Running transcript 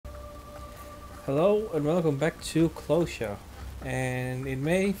Hello and welcome back to Closure. And it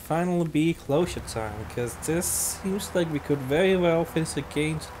may finally be closure time because this seems like we could very well finish the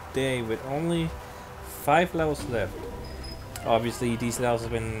game today with only 5 levels left. Obviously, these levels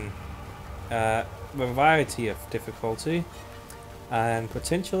have been a variety of difficulty, and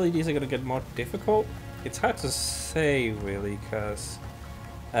potentially these are going to get more difficult. It's hard to say really because,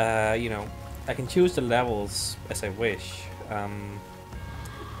 I can choose the levels as I wish.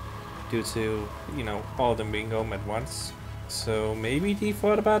 Due to, all of them being home at once. So maybe he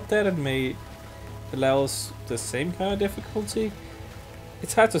thought about that and made the levels the same kind of difficulty.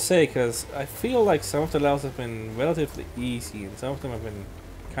 It's hard to say because I feel like some of the levels have been relatively easy and some of them have been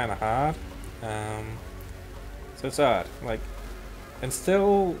kind of hard. So it's odd. Like, and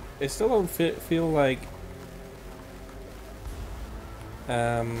still, it still don't feel like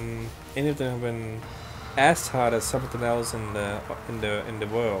any of them have been as hard as some of the levels in the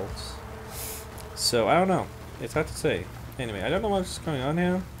worlds. So I don't know. It's hard to say. Anyway, I don't know what's going on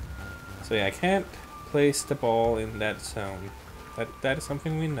here. So yeah, I can't place the ball in that zone. That is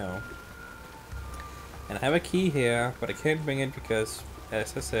something we know. And I have a key here, but I can't bring it because,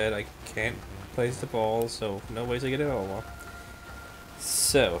 as I said, I can't place the ball, so no way to get it over.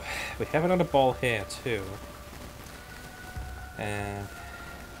 So we have another ball here too, and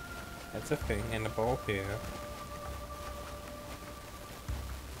that's a thing. And the ball here.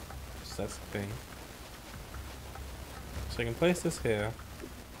 So that's the thing. So I can place this here,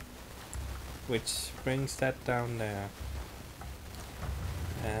 which brings that down there.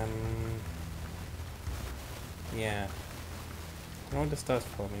 Yeah. I don't know what this does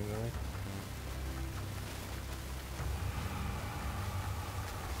for me, really.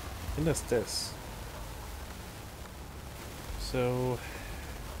 It does this. So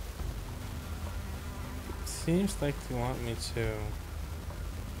it seems like they want me to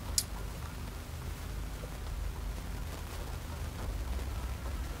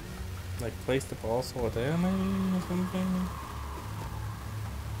like place the balls over there maybe or something?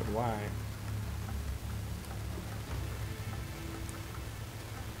 But why?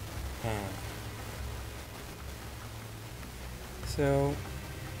 So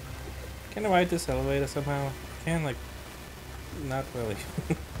can I ride this elevator somehow? I can, like, not really.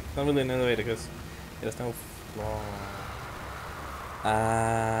 Not really an elevator because there's no floor.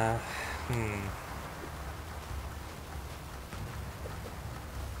 Uh hmm.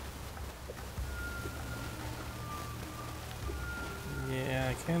 Yeah,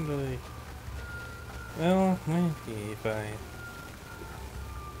 I can't really. Well, maybe if I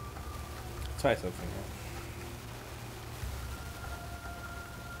try something else.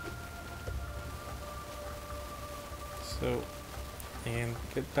 So, and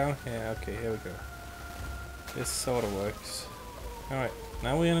get down here. Okay, here we go. This sort of works. Alright,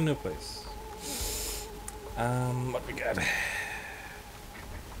 now we're in a new place. What we got?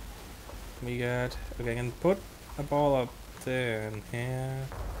 We got. Okay, I can put a ball up there and here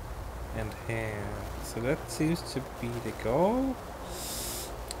and here. So that seems to be the goal.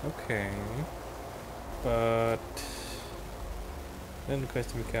 Okay. But then the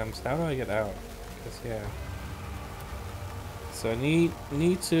question becomes, how do I get out? Because yeah. So I need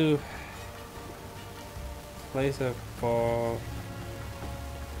to place a ball.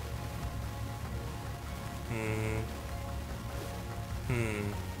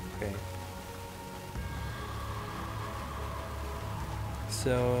 Okay.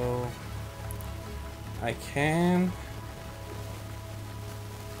 So I can.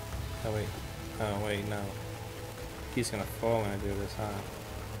 Oh wait. Oh wait, no. He's gonna fall when I do this, huh?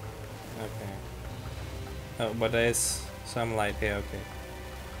 Okay. Oh, but there's some light here. Okay.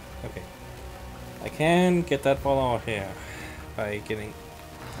 Okay. I can get that ball over here by doing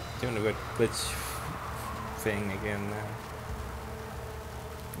the weird glitch thing again now.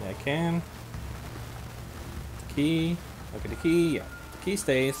 Yeah, I can. Key. Okay, the key. Yeah, the key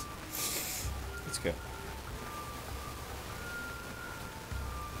stays. Let's go.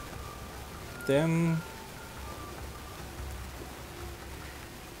 Then.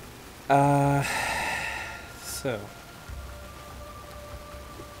 So.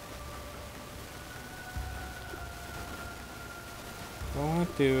 What I want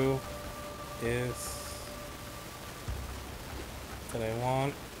to do is that I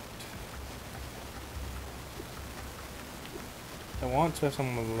want to have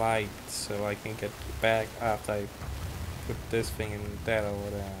some light so I can get back after I put this thing in that over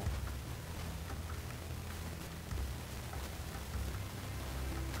there.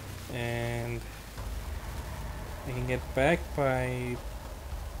 And I can get back by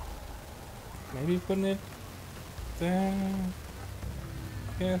maybe putting it there.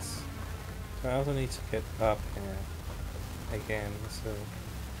 Yes. I also need to get up here again, so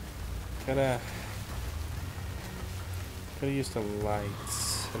gotta use the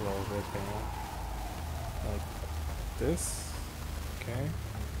lights a little bit here, like this. Okay.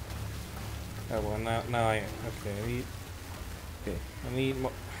 Oh well, now I okay. I need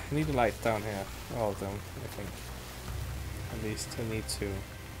the lights down here, all of them. I think at least I need to.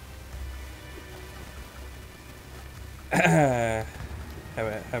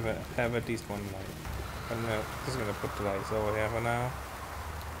 have at least one light. I'm just gonna put the lights over here for now.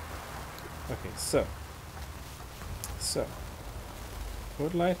 Okay, so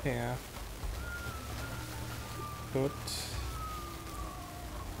put light here. Put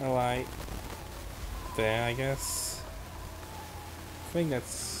a light there, I guess. I think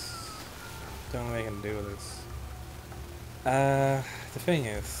that's the only way I can do this. The thing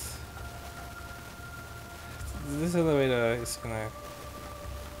is, this elevator is gonna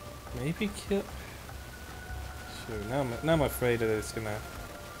maybe kill. Sure, now I'm afraid that it's gonna.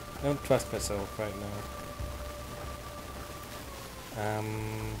 I don't trust myself right now.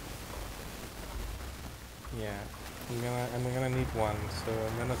 Yeah, I'm gonna need one, so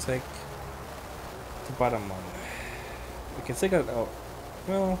I'm gonna take the bottom one. We can take it out.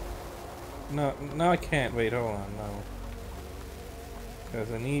 Well, no, I can't. Wait, hold on, no.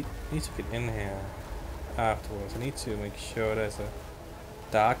 Because I need to get in here afterwards. I need to make sure there's a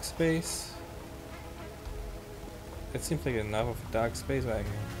dark space. It seems like enough of a dark space where I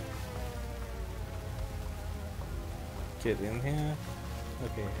can get in here.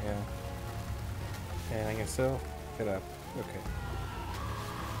 Okay, yeah. And I can still get up. Okay.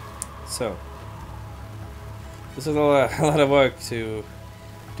 So this is a lot of work to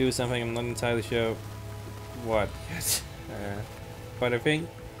do something I'm not entirely sure what yet. But I think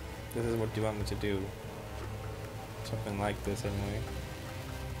this is what you want me to do. Something like this anyway.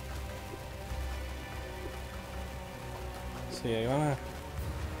 So yeah, you wanna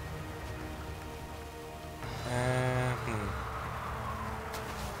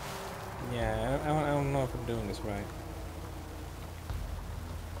yeah, I don't know if I'm doing this right.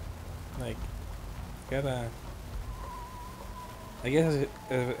 Like, gotta. I guess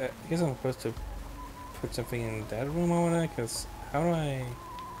I'm supposed to put something in that room over there. Cause how do I?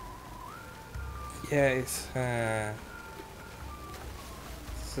 Yeah, it's a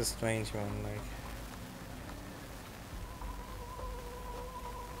strange one. Like,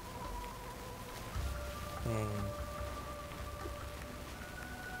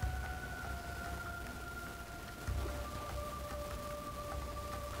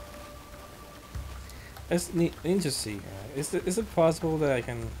 It's neat to see. Is it possible that I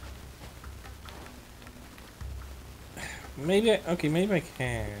can? Maybe maybe I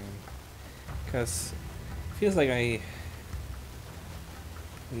can. Cause it feels like I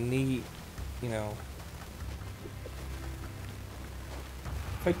need, you know.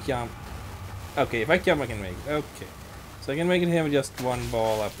 If I jump, okay. If I jump, I can make it. Okay, so I can make it here with just one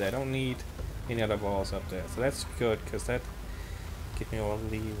ball up there. I don't need any other balls up there. So that's good, cause that gives me all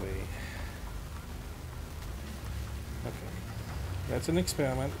leeway. Okay, that's an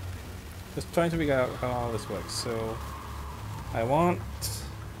experiment. Just trying to figure out how all this works. So I want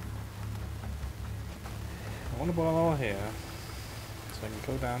a ball over here, so I can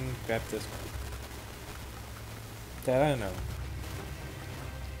go down and grab this one. That I know.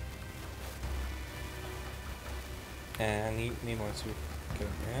 And I need one to go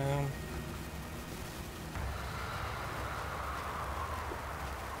down.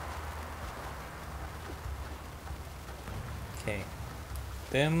 Okay,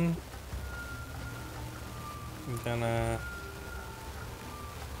 then I'm gonna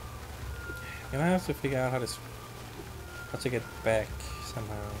have to figure out how to get back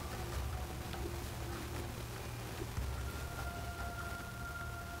somehow.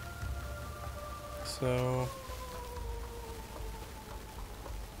 So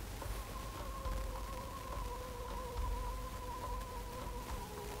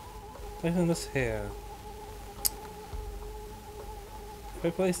placing this here. If I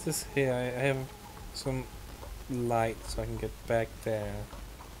place this here, I have some light so I can get back there.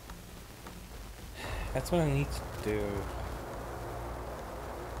 That's what I need to do.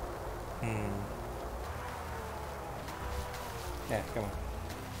 Yeah, come on.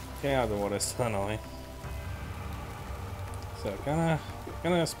 Get out of the water, it's so annoying. So, gonna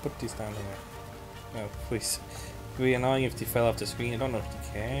just put these down here. Oh, please. It would be annoying if they fell off the screen. I don't know if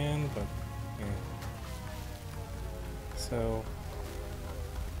they can, but yeah. So,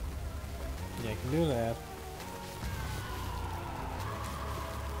 yeah, I can do that.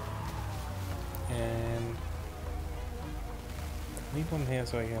 And I need one here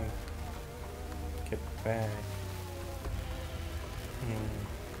so I can get back? Hmm.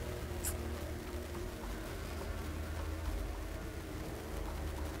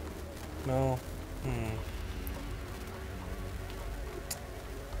 No. Hmm.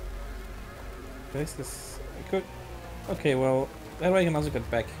 Where's this? I could. Okay, well, that way I can also get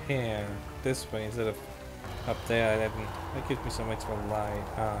back here, this way, instead of up there. That gives me so much more light.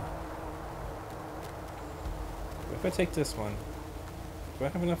 If I take this one, do I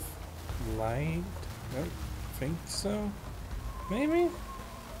have enough light? I don't think so. Maybe?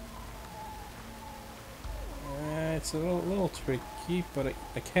 It's a little tricky, but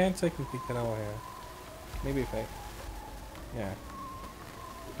I can technically get over here. Maybe if I... Yeah.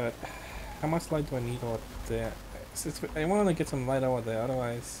 But how much light do I need over there? I want to get some light over there,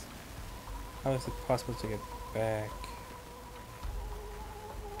 otherwise... How is it possible to get back?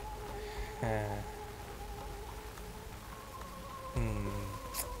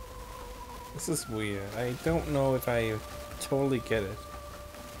 This is weird. I don't know if I totally get it.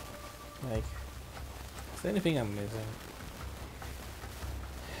 Like, is there anything I'm missing?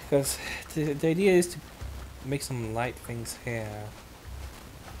 Because the idea is to make some light things here.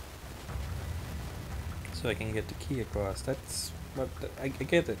 So I can get the key across. That's what I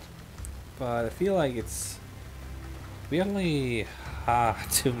get it. But I feel like it's really hard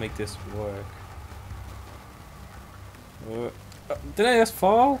to make this work. Did I just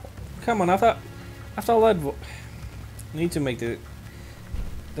fall? Come on, after all that, I need to make the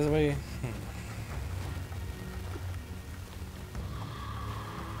way.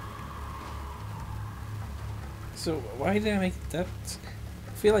 So why did I make that?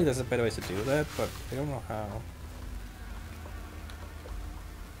 I feel like there's a better way to do that, but I don't know how.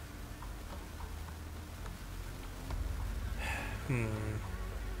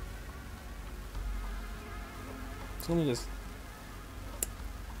 It's only just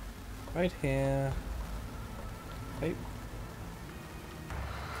right here. Right.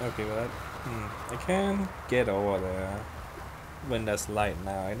 Okay, well I can get over there when there's light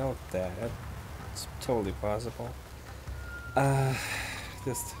now. I know that. It's totally possible.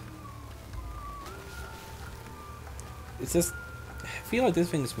 It's just I feel like this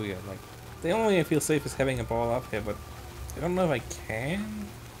thing is weird. Like the only way I feel safe is having a ball up here, but I don't know if I can.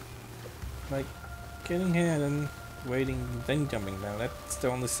 Like getting here and then waiting, then jumping down. That's the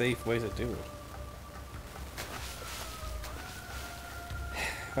only safe way to do it.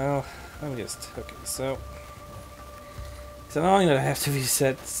 Well, let me just okay. So it's annoying that I have to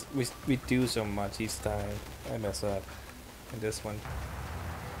reset. We do so much each time I mess up. And this one,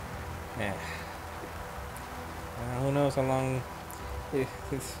 yeah. Who knows how long?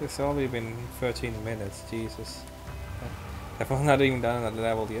 It's only been 13 minutes. Jesus, I've not even done another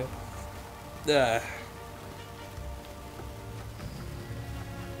level yet.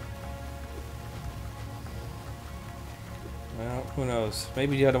 Well, who knows?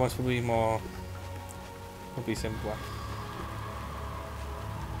 Maybe the other ones will be simpler.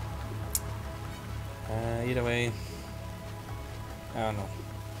 Either way, I don't know.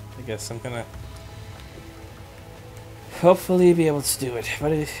 I guess I'm gonna hopefully be able to do it.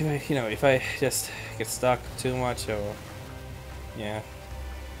 But if I just get stuck too much, or yeah.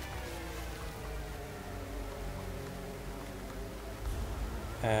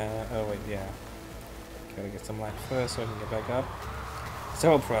 Oh wait, yeah. Gotta get some light first so I can get back up.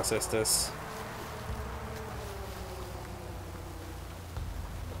 So I'll process this.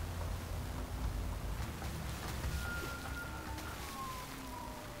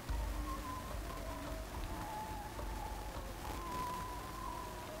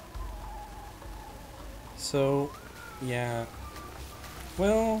 So, yeah.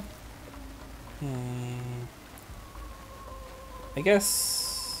 Well, I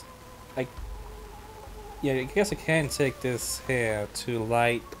guess I can take this here to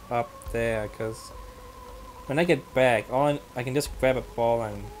light up there, because when I get back, I can just grab a ball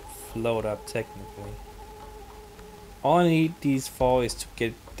and float up technically. All I need these for is to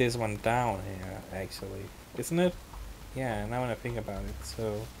get this one down here, actually. Isn't it? Yeah, now when I think about it,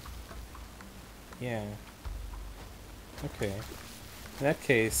 so... Yeah. Okay. In that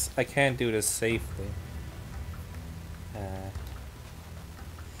case, I can do this safely.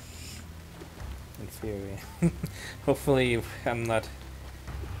 In theory. Hopefully I'm not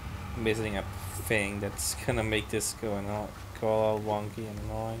missing a thing that's gonna make this go all wonky and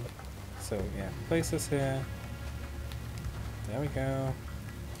annoying. So yeah, place this here. There we go.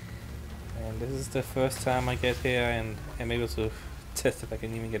 And this is the first time I get here and I'm able to test if I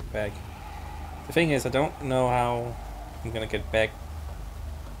can even get back. The thing is, I don't know how I'm gonna get back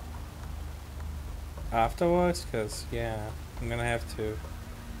afterwards, because yeah, I'm gonna have to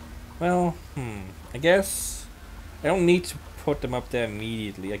Well, I guess I don't need to put them up there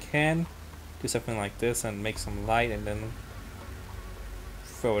immediately. I can do something like this and make some light and then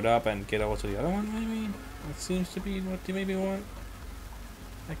throw it up and get over to the other one, maybe? That seems to be what they maybe want.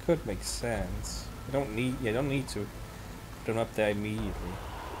 That could make sense. I don't need to put them up there immediately.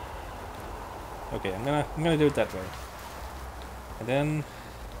 Okay, I'm gonna do it that way. And then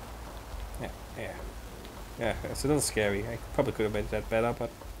yeah, it's a little scary. I probably could have made that better, but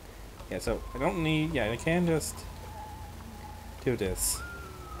yeah, so I don't need I can just do this.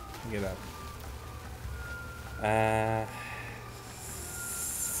 Get up.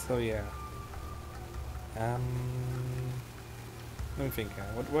 So yeah. Let me think.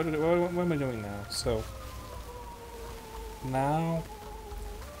 What am I doing now? So now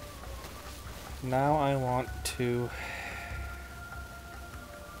I want to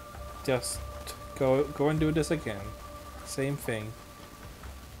just go and do this again. Same thing.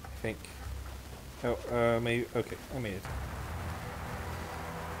 I think. Oh, maybe. Okay, I made it.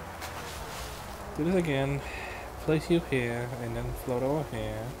 Do this again. Place you here, and then float over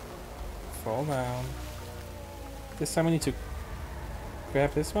here. Fall down. This time I need to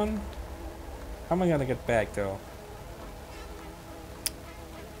grab this one. How am I gonna get back though?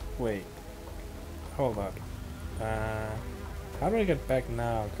 Wait. Hold up. How do I get back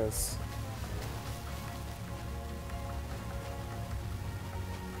now? Cause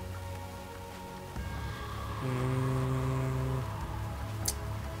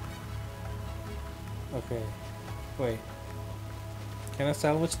okay. Wait. Can I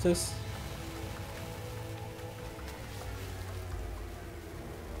salvage this?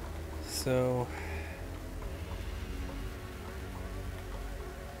 So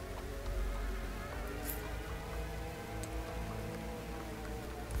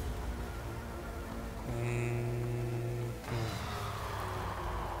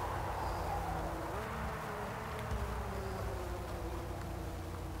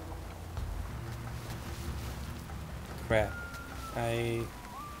crap. I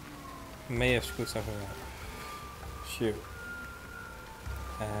may have screwed something up. Shoot.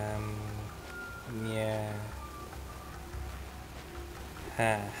 Yeah.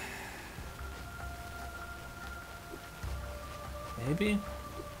 Maybe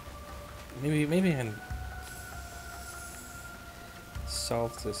I can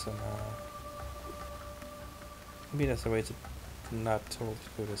solve this somehow. Maybe that's a way to not totally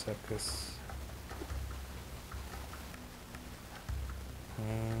screw this up, because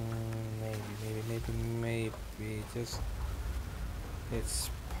maybe just it's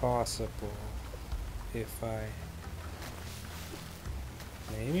possible if I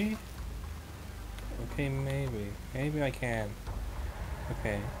okay, maybe I can.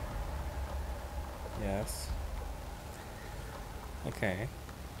 Okay, yes, okay,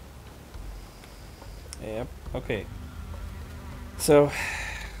 yep, okay, so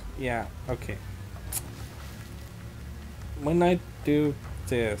yeah, okay, when I do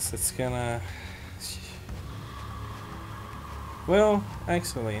this, it's gonna, well,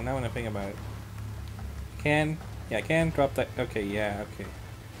 actually, now when I think about it, I can drop that. Okay, yeah, okay.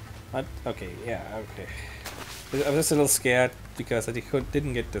 What? Okay, yeah, okay. I was just a little scared because I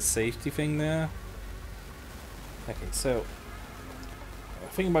didn't get the safety thing there. Okay, so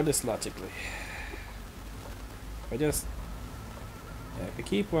think about this logically. If I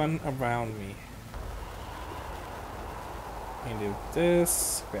keep one around me, I can do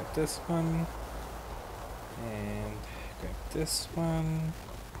this, grab this one, and grab this one.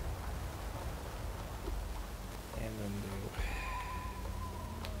 And then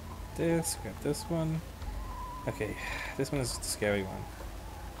do this, grab this one. Okay, this one is the scary one.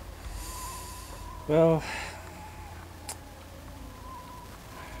 Well,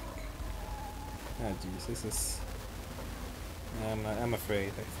 oh jeez, this is. I'm afraid.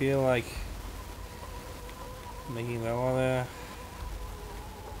 I feel like making the order.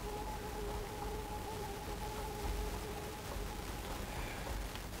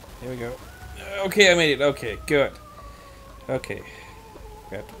 Here we go. Okay, I made it. Okay, good. Okay,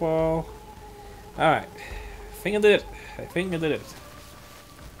 got the ball. Alright, I think I did it.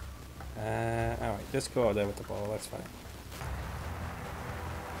 Alright, just go out there with the ball, that's fine.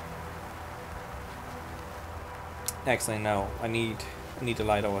 Actually, no, I need the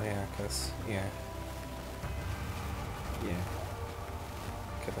light over here, because, yeah,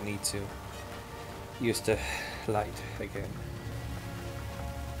 because I need to use the light again.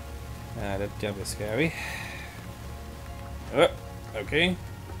 That jump is scary. Okay.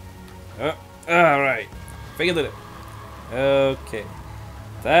 Alright. Figured it. Okay.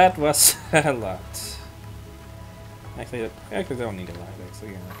 That was a lot. Actually, I don't need a live X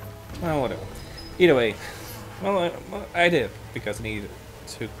again. Well, whatever. Either way, well, I did because I needed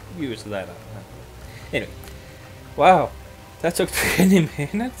to use that. Anyway, wow, that took 20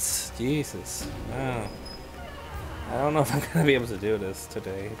 minutes. Jesus, wow. I don't know if I'm gonna be able to do this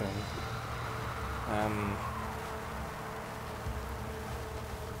today. Then.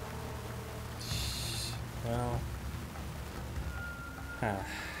 Well. Huh.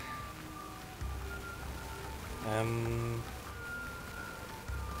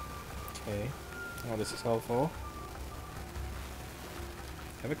 Okay. Well, this is all for.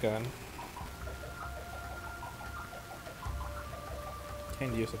 Have a gun.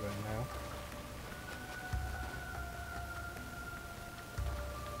 Can't use it right now.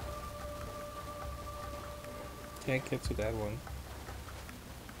 Can't get to that one.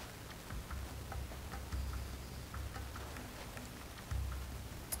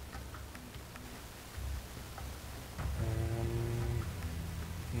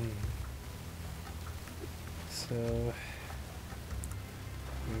 So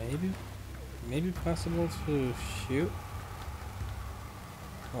maybe possible to shoot.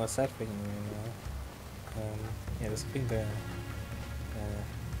 Oh, what's that thing right now? Yeah, there's a thing there.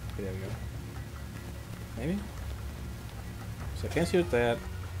 Okay, there we go. Maybe. So I can shoot that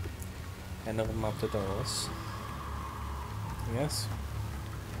and open up the doors. Yes.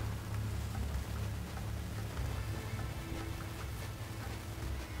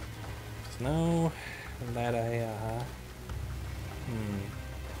 There's no ladder here, huh?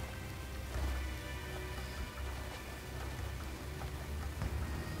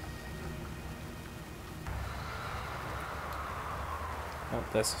 Oh,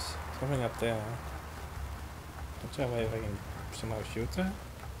 there's something up there. Not sure if I can somehow shoot that.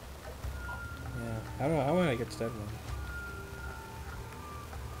 Yeah, how do I get to that one?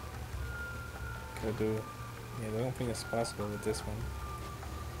 Could I do? Yeah, I don't think it's possible with this one.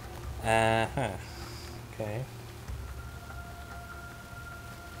 Okay.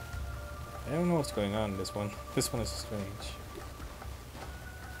 I don't know what's going on in this one. This one is strange.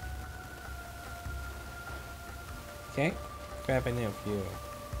 Okay. Grab any of you.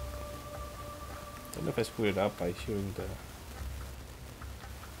 Don't know if I screwed it up by shooting the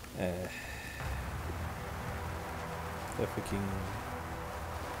freaking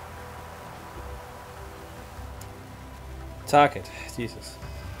target. Jesus.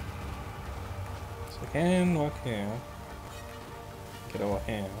 So I can walk here. Get over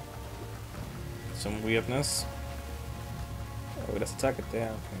here. Some weirdness. Oh, that's a target there.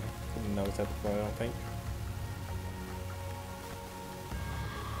 Okay. Didn't notice that before, I don't think.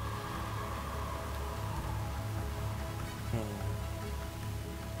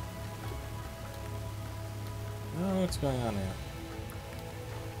 Oh, what's going on here?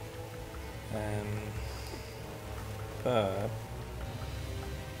 But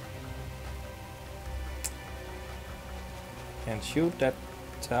can shoot that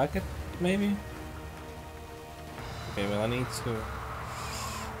target, maybe? Okay, well I need to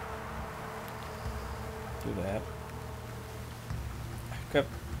do that.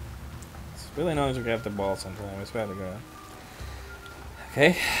 It's really annoying to grab the ball sometimes, I swear to God.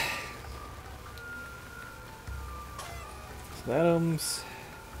 Okay. So that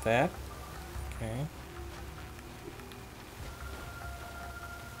that. Okay.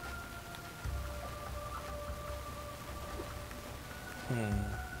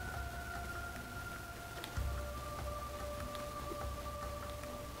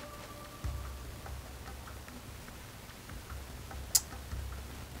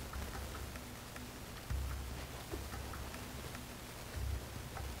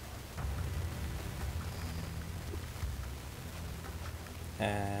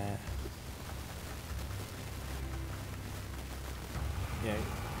 Yeah.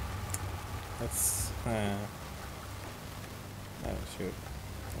 That's oh shoot.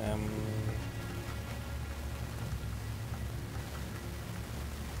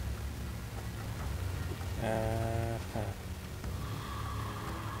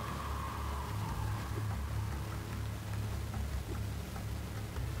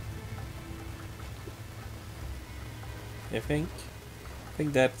 I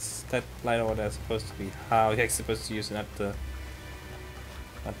think that's that light order is supposed to be how you're supposed to use it, not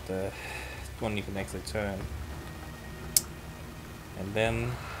the one you can actually turn. And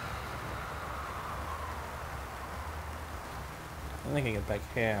then I can get back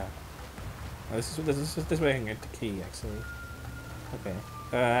here. Oh, this way I can get the key actually. Okay.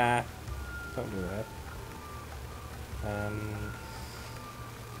 Don't do that.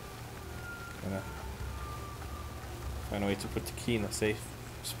 Gonna find a way to put the key in a safe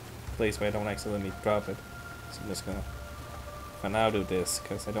place where I don't accidentally drop it. So I'm just gonna, for now, do this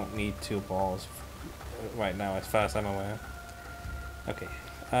because I don't need 2 balls right now, as far as I'm aware. Okay.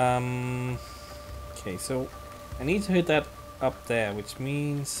 Okay, so I need to hit that up there, which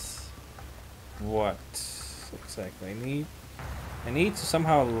means what exactly? I need to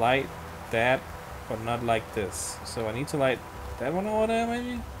somehow light that, but not like this. So I need to light that one over there,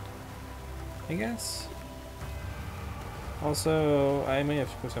 maybe? I guess. Also, I may have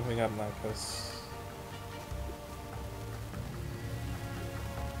to put something up now, because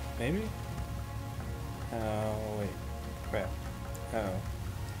maybe? Oh, wait. Crap. Oh.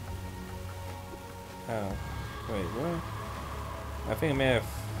 Oh. Wait, what? I think I may have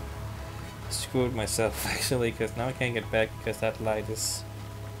screwed myself, actually, because now I can't get back because that light is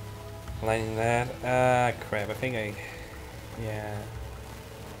lighting that. Ah, crap. I think I... Yeah.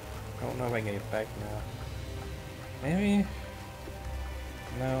 I don't know if I can get back now. Maybe?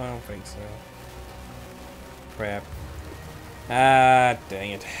 No, I don't think so. Crap. Ah,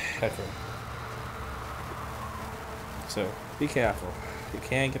 dang it. That's right. So, be careful. You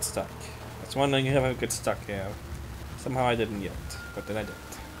can't get stuck. That's one thing you have to get stuck here. Somehow I didn't yet, but then I did.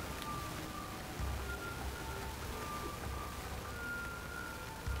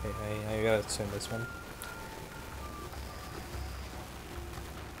 Okay, I gotta turn this one.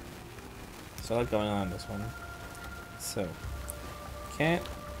 There's a lot going on this one. So, can't.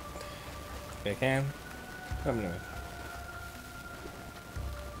 Okay, I can. I'm doing it.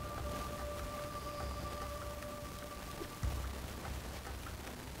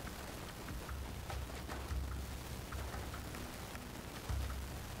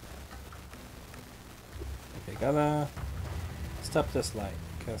 Okay, gotta stop this light,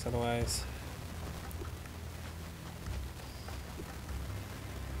 because otherwise.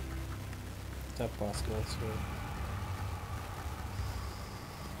 That boss goes through.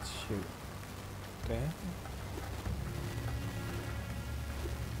 Shoot. Okay.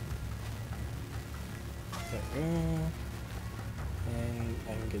 There we go. And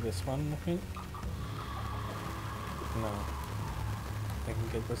I can get this one, I think. No. I can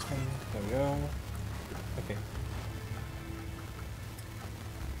get this one. There we go. Okay.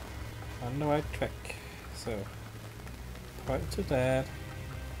 On the right track. So, point to that.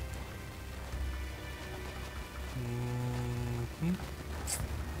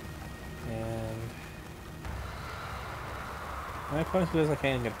 And when I point to this, I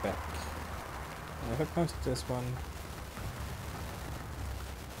can't get back. And if I point to this one,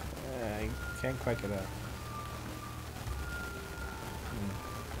 I can't quite get out.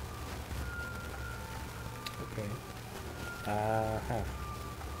 Okay. Aha.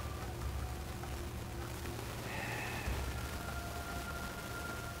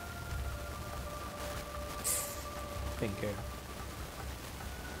 Thank you.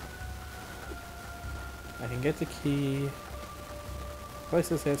 I can get the key.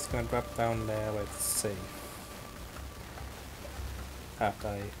 Places it's gonna drop down there, but it's safe. After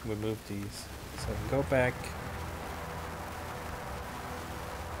I remove these. So I can go back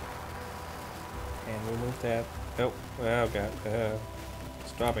and remove that. Oh, oh god.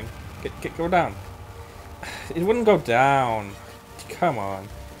 It's dropping. Go down. It wouldn't go down. Come on.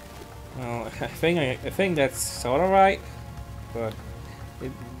 Well, I think that's sort of right, but the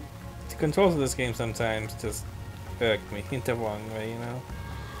controls of this game sometimes just irk me in the wrong way, you know.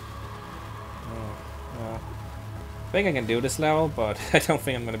 Well, I think I can do this level, but I don't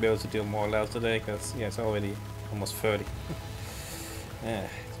think I'm gonna be able to do more levels today, because yeah, it's already almost 30. Yeah,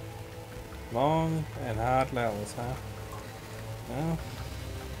 long and hard levels, huh? Well,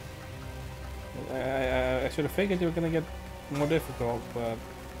 I should have figured you were gonna get more difficult, but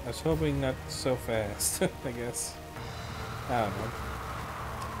I was hoping not so fast, I guess. I don't know.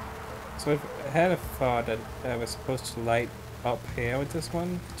 So I had a thought that I was supposed to light up here with this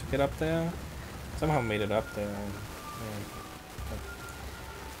one to get up there. Somehow made it up there. And,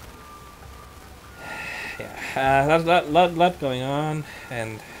 yeah, lot going on,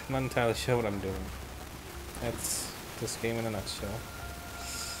 and I'm not entirely sure what I'm doing. That's this game in a nutshell.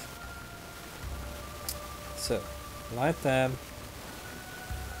 So, light that.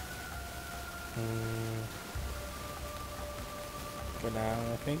 Go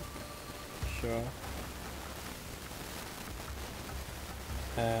down, I think. Sure.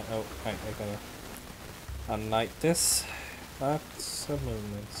 Oh, right, I gotta unlight this. Lots of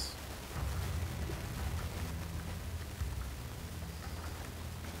movements.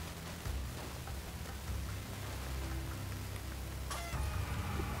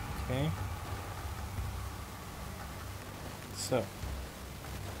 Okay. So.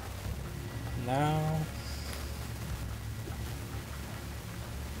 Now.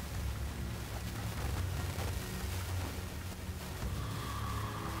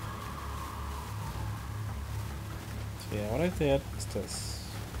 Yeah, what I did is this.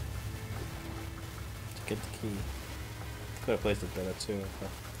 To get the key. Could have placed it better too.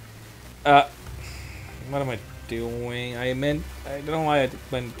 But, what am I doing? I don't know why I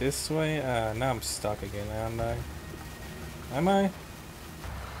went this way. Now I'm stuck again, aren't I? Am I? I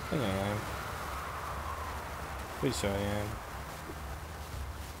think I am. Pretty sure I am.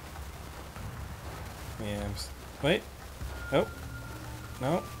 Yeah, wait. Oh.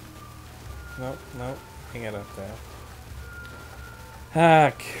 No. No, no. Can't get up there.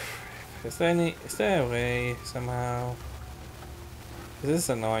 Ah, is there a way somehow? This is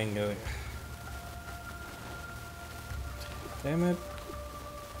annoying. Damn it.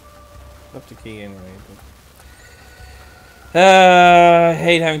 Left the key anyway. I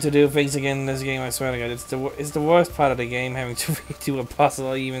hate having to do things again in this game, I swear to God. It's the worst part of the game, having to redo a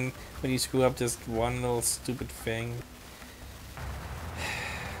puzzle even when you screw up just one little stupid thing.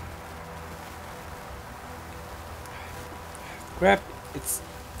 Grab, I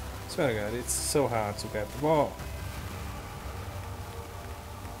swear to God, it's so hard to grab the ball.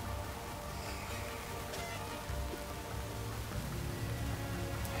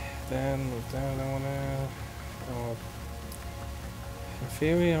 Then, I don't wanna, in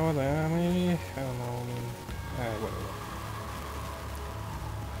theory, over there, maybe? I don't know, I mean, whatever.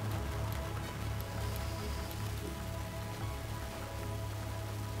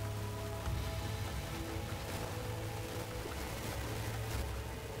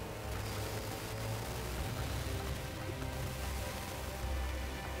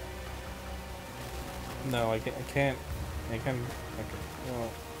 No, I can't, okay,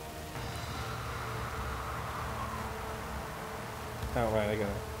 well. Oh, right, I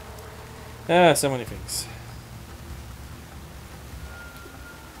got it. So many things.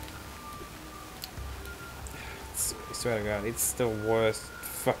 I swear to God, it's the worst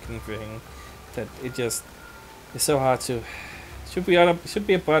fucking thing. That it's so hard to. Should be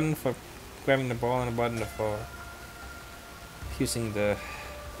a button for grabbing the ball and a button for using the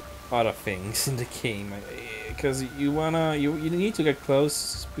other things in the game. Because you need to get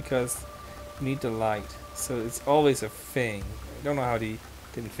close because you need the light. So it's always a thing. I don't know how they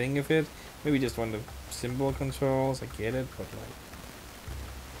didn't think of it. Maybe just one of the symbol controls. I get it, but like,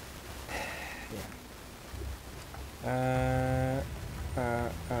 yeah.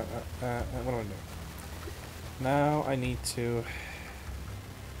 What am I doing? Now I need to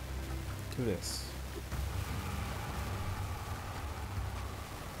do this.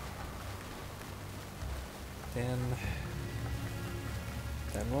 Then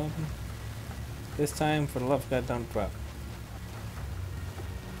that one. This time, for the love of God, don't drop.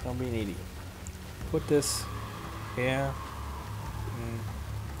 Don't be needy. Put this here.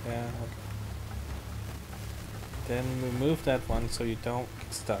 Yeah, okay. Then remove that one so you don't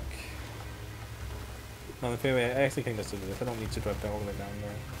get stuck. No, in theory, I actually can just do this. I don't need to drop that all the way down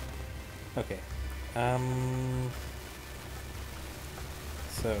there. Okay.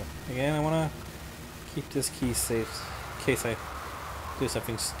 So, again, I want to keep this key safe in case I do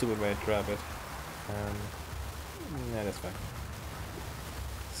something stupid where I drop it. Yeah, that's fine.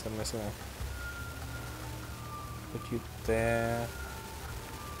 So I'm just gonna put you there,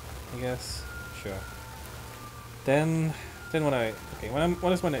 I guess. Sure. Then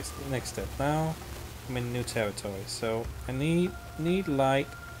what is my next step? Now I'm in new territory, so I need light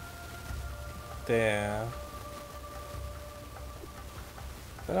there.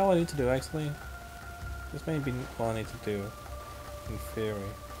 Is that all I need to do actually? This may be all I need to do in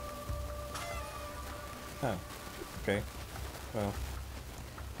theory. Oh, okay. Well,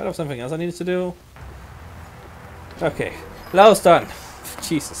 I have something else I needed to do. Okay, levels done.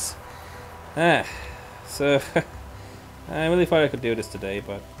 Jesus. So I really thought I could do this today,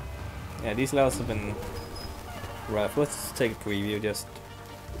 but yeah, these levels have been rough. Let's take a preview just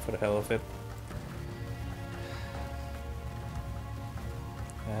for the hell of it.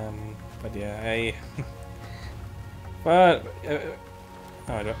 But yeah, but oh,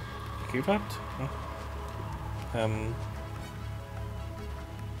 I don't. Keep that?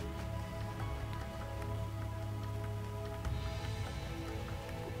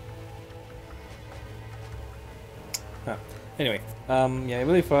 Anyway, yeah, I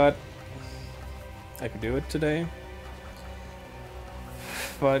really thought I could do it today,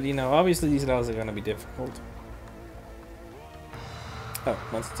 but you know, obviously these levels are gonna be difficult. Oh,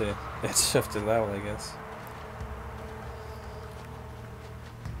 wants to shift the level, I guess.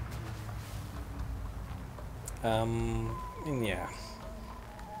 And yeah.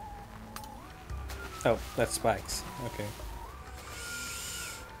 Oh, that's spikes. Okay.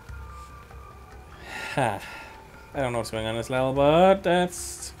 Ha. I don't know what's going on in this level, but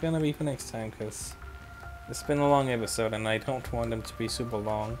that's gonna be for next time, because It's been a long episode and I don't want them to be super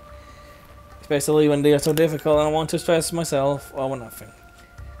long. Especially when they are so difficult and I want to stress myself over nothing.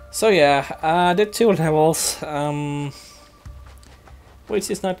 So yeah, I did 2 levels, which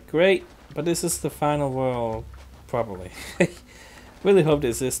is not great, but this is the final world, probably. Really hope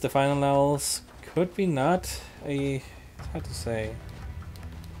this is the final levels. Could be not. It's hard to say.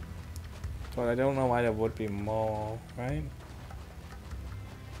 But I don't know why there would be more, right?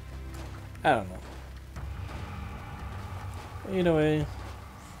 I don't know. Either way.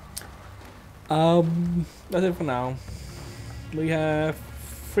 That's it for now. We have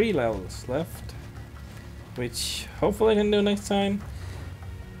 3 levels left, which hopefully I can do next time.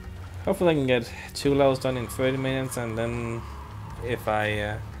 Hopefully I can get 2 levels done in 30 minutes, and then if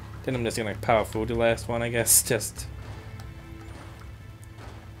I then I'm just gonna power through the last one, I guess. Just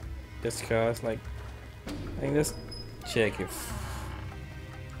cause, like, I can just check if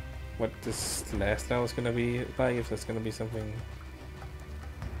what this last level is gonna be like. If there's gonna be something.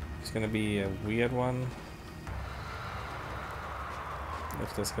 It's gonna be a weird one.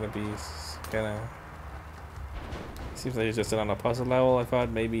 If there's gonna be kinda. Seems like it's just another puzzle level. I thought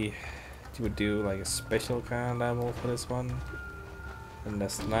maybe you would do like a special kind of level for this one. And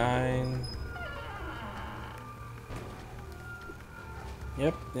that's 9.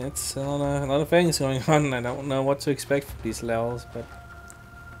 Yep, it's a lot of things going on. I don't know what to expect for these levels, but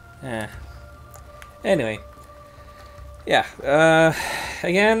anyway. Yeah,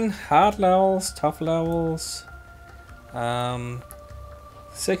 again, hard levels, tough levels.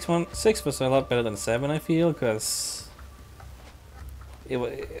 6 was a lot better than 7, I feel, because it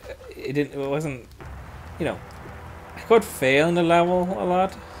wasn't, you know, I could fail in the level a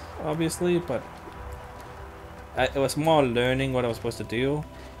lot, obviously, but it was more learning what I was supposed to do.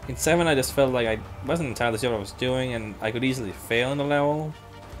 In 7, I just felt like I wasn't entirely sure what I was doing, and I could easily fail in the level,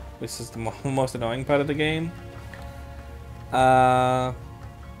 which is the most annoying part of the game. But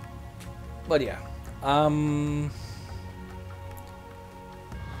yeah, I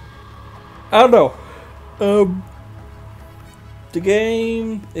don't know. The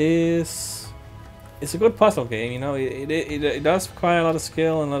game it's a good puzzle game. You know, it does require a lot of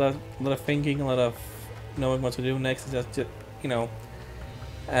skill and a lot of thinking, a lot of knowing what to do next. It's just you know,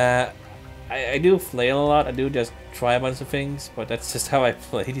 I do flail a lot. I do just try a bunch of things, but that's just how I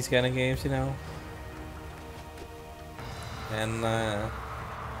play these kind of games. You know. And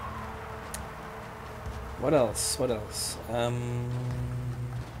what else? What else?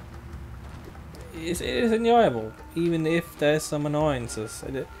 It is enjoyable, even if there's some annoyances.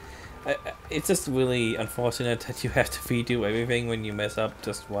 It's just really unfortunate that you have to redo everything when you mess up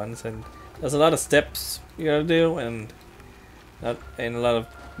just once, and there's a lot of steps you gotta do, and a lot of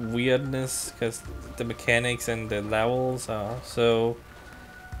weirdness because the mechanics and the levels are so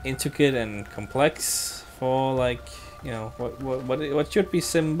intricate and complex for, like, you know, what should be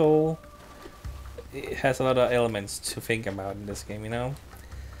simple. It has a lot of elements to think about in this game, you know.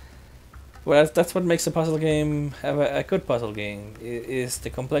 Well, that's what makes a puzzle game a good puzzle game. Is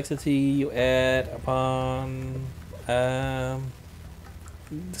the complexity you add upon the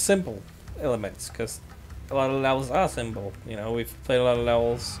simple elements, because a lot of levels are simple. You know, we've played a lot of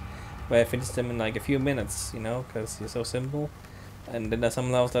levels where I finished them in like a few minutes. You know, because they're so simple. And then there's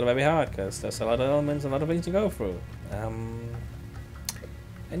some levels that are very hard because there's a lot of elements, a lot of things to go through. And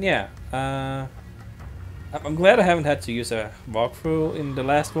yeah, I'm glad I haven't had to use a walkthrough in the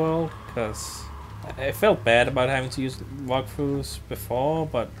last world, because I felt bad about having to use walkthroughs before,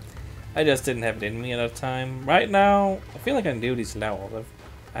 but I just didn't have it in me at that time. Right now, I feel like I can do these levels.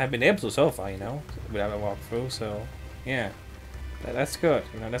 I have been able to so far, you know, without a walkthrough. So yeah, that's good.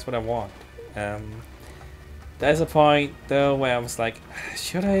 You know, that's what I want. There's a point though where I was like,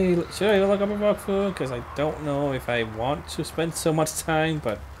 should I look up a walkthrough? Because I don't know if I want to spend so much time,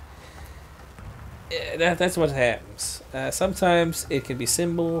 but that's what happens. Sometimes it can be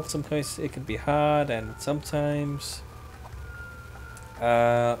simple, sometimes it can be hard, and sometimes,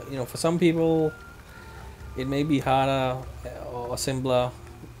 you know, for some people, it may be harder or simpler,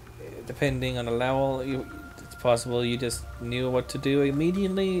 depending on the level. It's possible you just knew what to do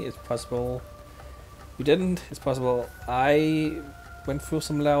immediately. It's possible you didn't. It's possible I went through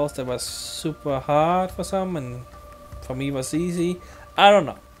some levels that was super hard for some, and for me was easy. I don't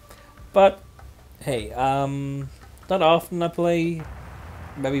know, but hey, not often I play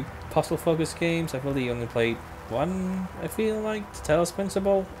maybe puzzle-focused games. I've really only played one. I feel like the Talos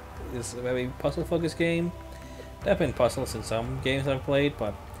Principle is a very puzzle-focused game. There have been puzzles in some games I've played,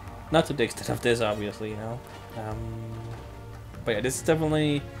 but not to the extent of this, obviously. You know. But yeah, this is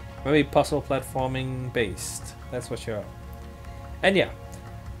definitely very puzzle platforming based, that's for sure. And yeah,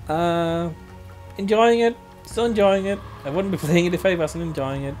 enjoying it. Still enjoying it. I wouldn't be playing it if I wasn't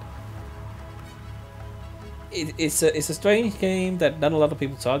enjoying it. It's a strange game that not a lot of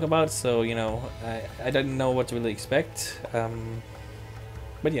people talk about, so you know I didn't know what to really expect.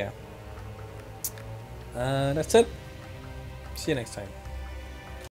 But yeah, that's it. See you next time.